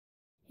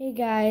Hey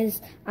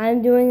guys,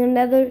 I'm doing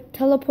another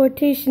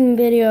teleportation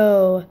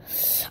video.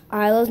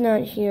 Isla's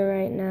not here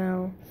right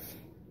now.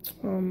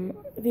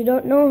 If you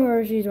don't know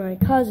her, she's my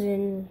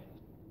cousin,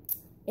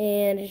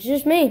 and it's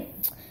just me.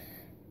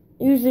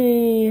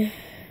 Usually,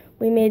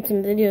 we made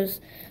some videos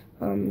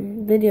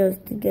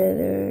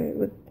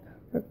together,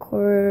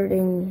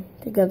 recording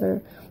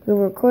together. We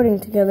were recording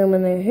together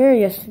when they were here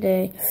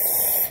yesterday.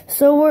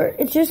 So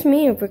it's just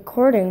me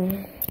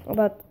recording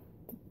about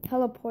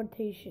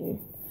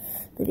teleportation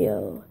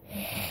video.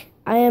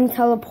 I am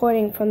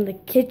teleporting from the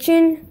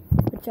kitchen,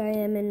 which I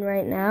am in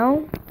right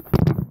now,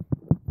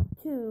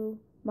 to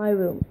my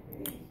room.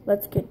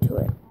 Let's get to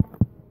it.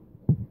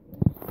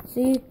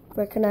 See,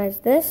 recognize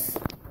this.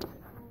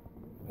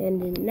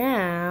 And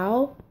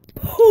now,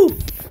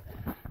 poof!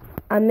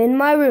 I'm in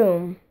my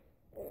room.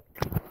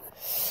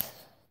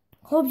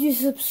 Hope you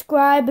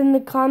subscribe in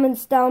the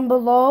comments down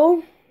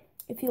below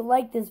if you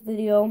like this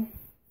video.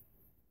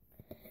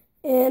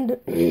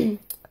 And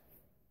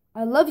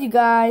I love you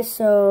guys,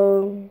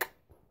 so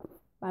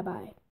bye-bye.